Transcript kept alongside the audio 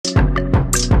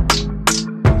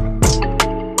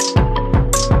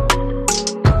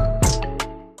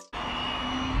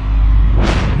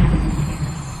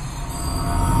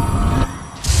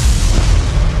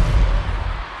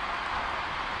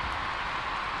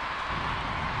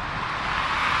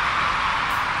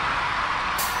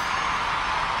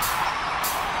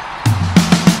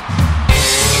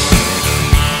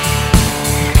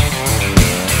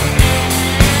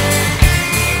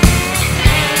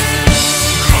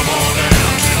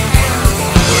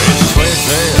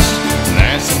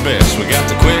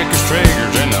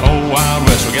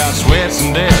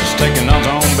desk, taking odds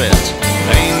on bets.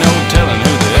 Ain't no telling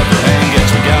who the upper hand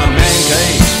gets. We got man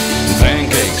cakes and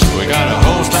pancakes. We got a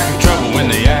whole stack of trouble when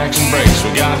the action breaks.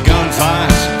 We got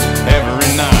gunfights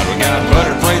every night. We got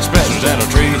butter plate specials that'll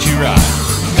treat you right.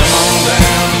 Come on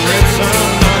down, rip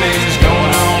some money's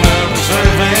going on up to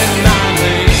serving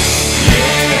 90.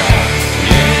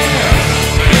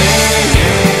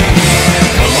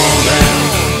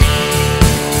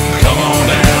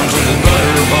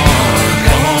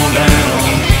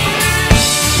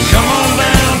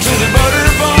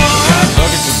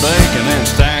 Bacon and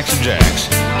stacks of jacks,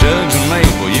 jugs of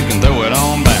maple, you can throw it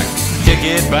on back. Kick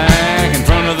it back in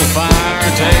front of the fire,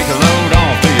 take a load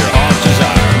off to your heart's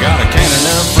desire. Got a cannon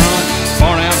up front,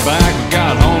 horn out back, we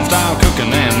got home style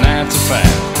cooking and that's a fact.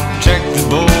 Check the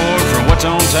board for what's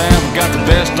on tap, we got the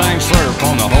best dang slurp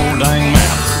on the whole dang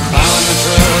map. Pile in the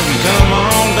truck and come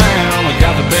on down, we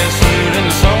got the best food in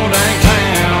this whole dang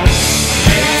town.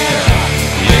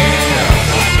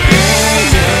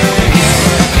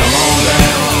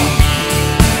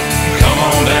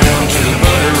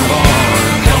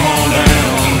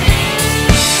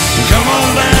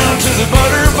 The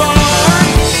butter barn.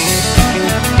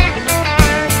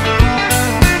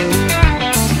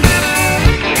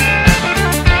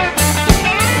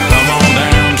 Come on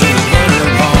down to the butter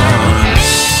barn.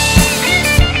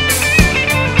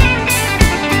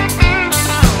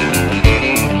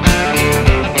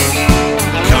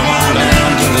 Come on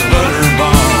down to the butter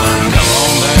barn. Come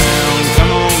on down,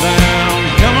 come on down,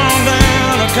 come on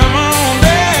down, come on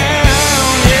down,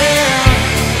 yeah,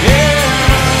 yeah.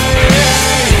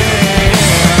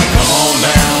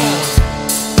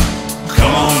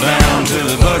 To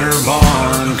the butter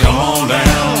barn, come on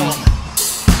down.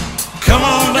 Come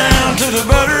on down to the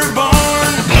butter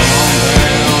barn. Come on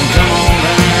down, come on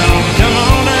down, come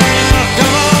on down,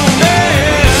 come on down,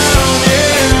 yeah,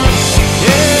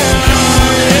 yeah,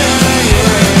 yeah,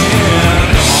 yeah.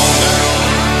 Come on down.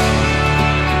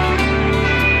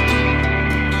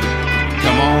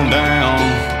 Come on down.